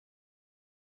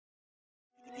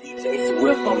Hey,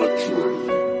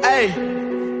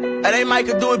 they might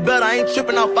could do it better. I ain't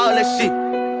tripping off all that shit.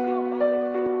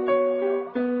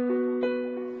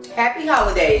 Happy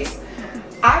holidays.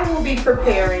 I will be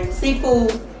preparing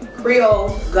seafood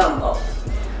Creole gumbo.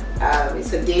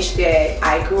 It's a dish that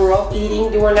I grew up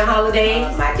eating during the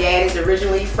holidays. My dad is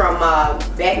originally from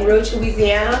Baton Rouge,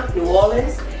 Louisiana, New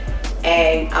Orleans,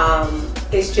 and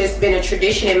it's just been a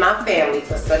tradition in my family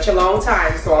for such a long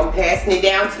time, so I'm passing it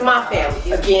down to my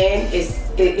family. Again, it's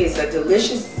a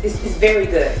delicious, it's very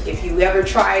good. If you ever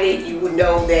tried it, you would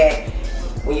know that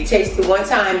when you taste it one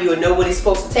time, you'll know what it's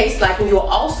supposed to taste like, and you'll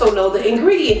also know the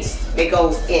ingredients that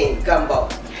goes in gumbo.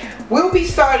 We'll be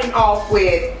starting off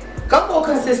with, gumbo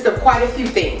consists of quite a few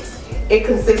things. It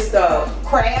consists of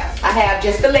crabs. I have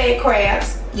just the leg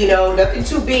crabs, you know, nothing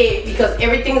too big because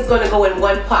everything is going to go in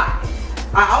one pot.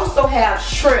 I also have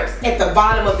shrimps at the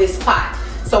bottom of this pot.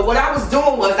 So what I was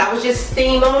doing was I was just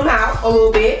steaming them out a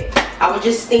little bit. I was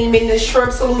just steaming the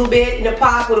shrimps a little bit in the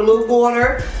pot with a little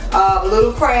water, a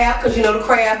little crab, because you know the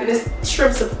crab and the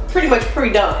shrimps are pretty much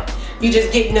pre-done. You're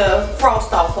just getting the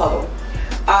frost off of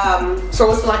them.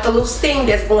 So it's like a little steam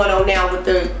that's going on now with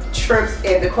the shrimps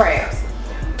and the crabs.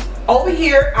 Over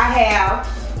here I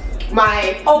have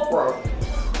my okra.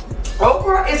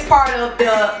 Okra is part of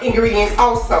the ingredients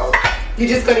also. You're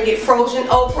just going to get frozen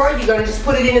okra. You're going to just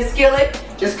put it in a skillet.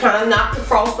 Just kind of knock the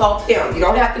frost off them. You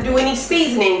don't have to do any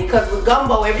seasoning because with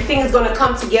gumbo, everything is going to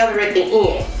come together at the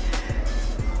end.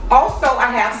 Also,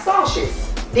 I have sausages.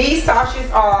 These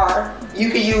sausages are, you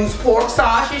can use pork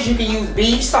sausages, you can use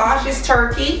beef sausages,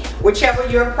 turkey, whichever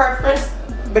your preference,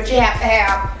 but you have to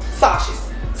have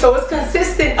sausages. So it's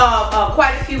consistent of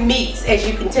quite a few meats, as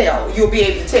you can tell. You'll be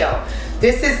able to tell.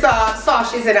 This is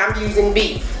sausages and I'm using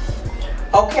beef.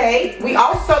 Okay, we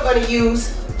also going to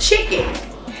use chicken.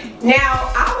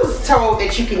 Now, I was told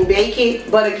that you can bake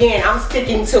it, but again, I'm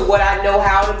sticking to what I know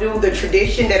how to do, the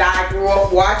tradition that I grew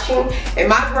up watching. And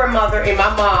my grandmother and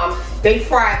my mom, they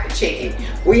fried the chicken.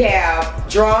 We have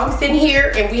drums in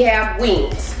here and we have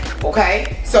wings,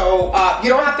 okay? So you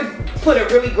don't have to put a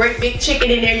really great big chicken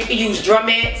in there. You can use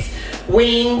drumettes,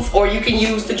 wings, or you can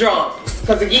use the drums.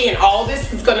 Because again, all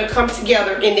this is going to come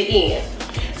together in the end.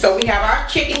 So we have our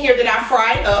chicken here that I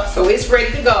fried up, so it's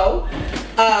ready to go.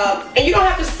 And you don't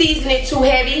have to season it too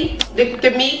heavy,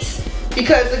 the meats,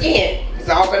 because again, it's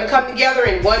all going to come together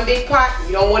in one big pot.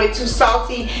 You don't want it too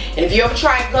salty. And if you ever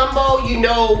tried gumbo, you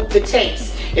know the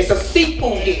taste. It's a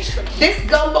seafood dish. This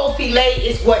gumbo filet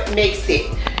is what makes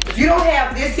it. If you don't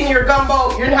have this in your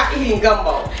gumbo, you're not eating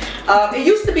gumbo. It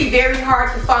used to be very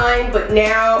hard to find, but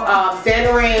now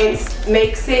Zanarans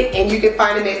makes it, and you can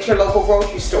find them at your local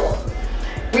grocery store.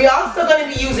 We're also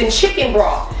going to be using chicken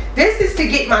broth. This is to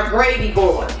get my gravy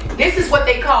going. This is what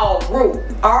they call roux,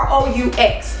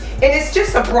 R-O-U-X. And it's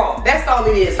just a broth. That's all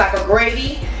it is, like a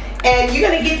gravy. And you're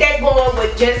going to get that going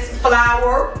with just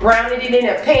flour, browning it in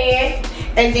a pan.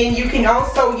 And then you can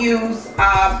also use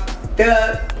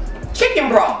the chicken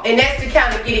broth. And that's to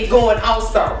kind of get it going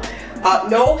also.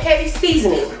 No heavy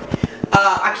seasoning.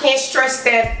 I can't stress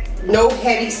that, no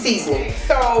heavy seasoning.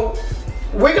 So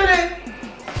we're going to...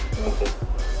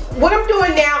 What I'm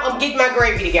doing now, I'm getting my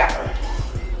gravy together,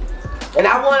 and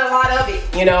I want a lot of it,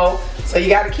 you know. So you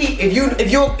got to keep. If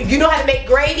you know how to make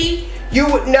gravy, you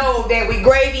would know that with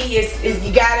gravy is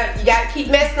you gotta keep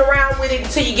messing around with it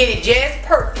until you get it just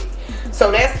perfect. So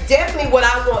that's definitely what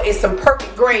I want, is some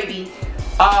perfect gravy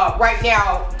right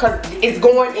now, because it's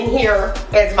going in here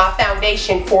as my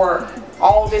foundation for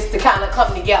all this to kind of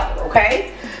come together.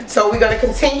 Okay. So we're going to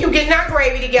continue getting our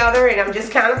gravy together, and I'm just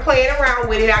kind of playing around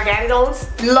with it. I got it on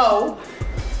low.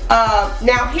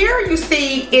 Now here you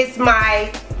see is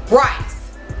my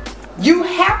rice. You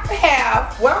have to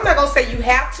have, well, I'm not going to say you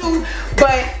have to,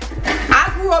 but I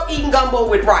grew up eating gumbo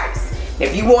with rice.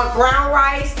 If you want brown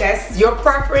rice, that's your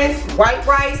preference, white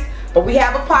rice, but we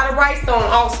have a pot of rice on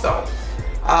also.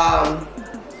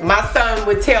 My son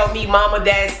would tell me, Mama,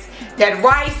 that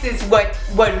rice is what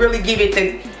really give it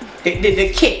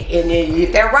the kick, and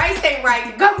if that rice ain't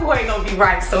right, the gumbo ain't gonna be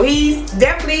right. So he's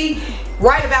definitely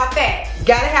right about that. You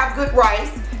gotta have good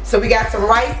rice. So we got some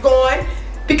rice going,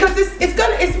 because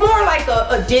it's more like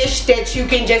a dish that you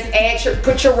can just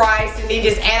put your rice and then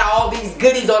just add all these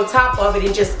goodies on top of it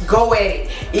and just go at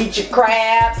it. Eat your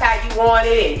crabs how you want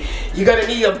it, and you're gonna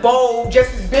need a bowl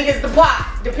just as big as the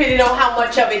pot, depending on how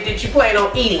much of it that you plan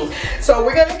on eating. So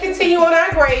we're gonna continue on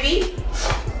our gravy,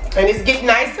 and it's getting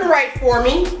nice and right for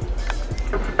me.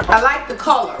 I like the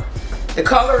color. The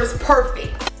color is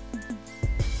perfect.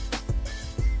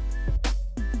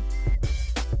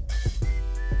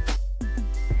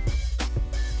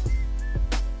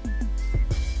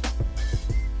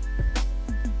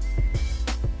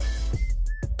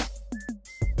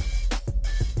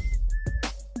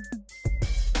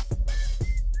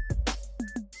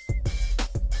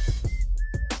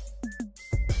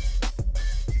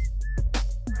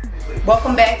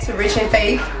 Welcome back to Rich and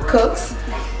Faith Cooks.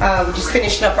 We're just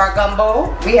finishing up our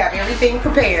gumbo. We have everything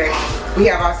prepared. We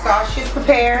have our sausages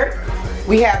prepared.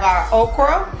 We have our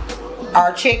okra,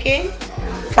 our chicken,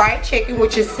 fried chicken,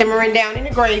 which is simmering down in the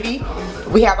gravy.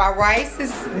 We have our rice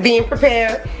is being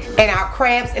prepared, and our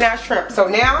crabs and our shrimp. So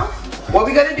now, what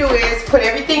we're gonna do is put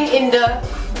everything in the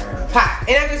pot.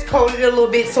 And I just coated it a little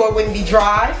bit so it wouldn't be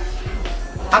dry.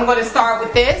 I'm gonna start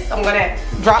with this. I'm gonna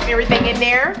drop everything in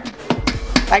there,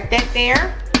 like that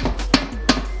there.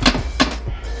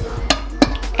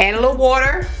 Add a little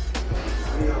water.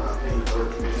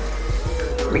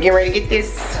 We're getting ready to get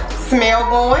this smell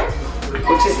going,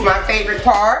 which is my favorite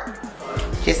part.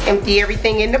 Just empty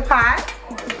everything in the pot.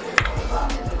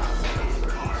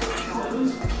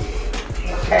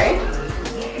 Okay.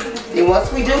 Then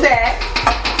once we do that,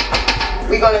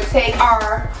 we're gonna take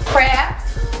our crabs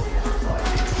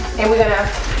and we're gonna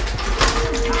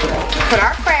put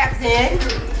our crabs in.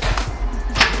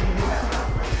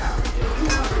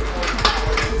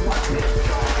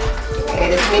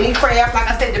 Add as many crabs. Like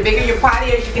I said, the bigger your pot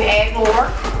is, you can add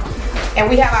more. And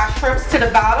we have our shrimps to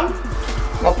the bottom.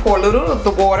 I'm gonna pour a little of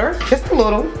the water, just a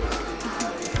little.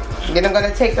 Then I'm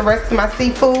gonna take the rest of my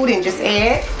seafood and just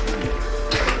add.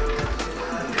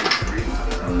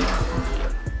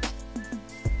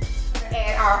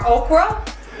 Add our okra.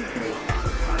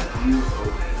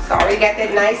 It's already got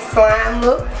that nice slime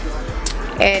look.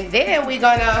 And then we're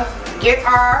gonna get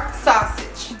our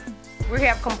sausage. We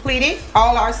have completed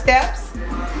all our steps.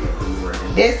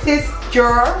 This is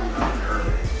your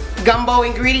gumbo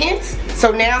ingredients.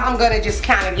 So now I'm gonna just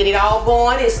kind of get it all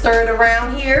going and stir it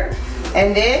around here,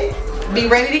 and then be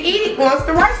ready to eat it once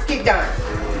the rice get done.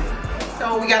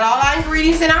 So we got all our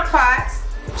ingredients in our pots.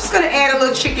 Just gonna add a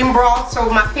little chicken broth so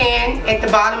my pan at the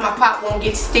bottom, my pot won't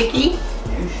get sticky,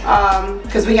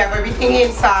 because we have everything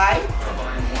inside.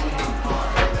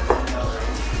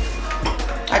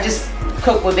 I just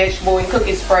cook with vegetable and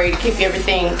cooking spray to keep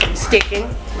everything from sticking.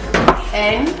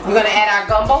 And we're gonna add our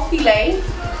gumbo filet.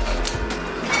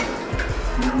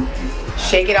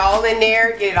 Shake it all in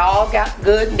there, get it all got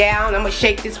good and down. I'm gonna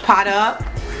shake this pot up.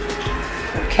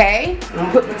 Okay, I'm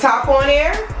gonna put the top on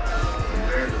there.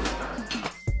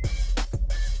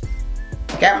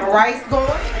 Got my rice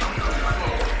going.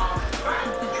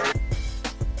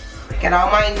 Got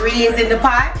all my ingredients in the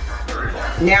pot.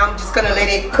 Now I'm just gonna let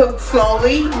it cook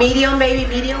slowly, medium, maybe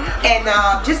medium, and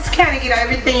just kind of get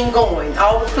everything going,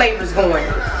 all the flavors going.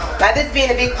 Now this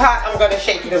being a big pot, I'm gonna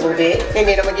shake it a little bit, and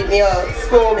then I'm gonna get me a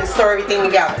spoon and stir everything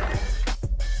together.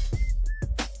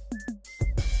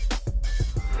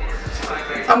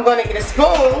 I'm gonna get a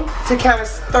spoon to kind of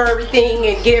stir everything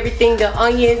and get everything, the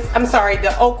onions,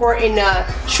 the okra and the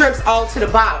shrimps all to the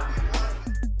bottom.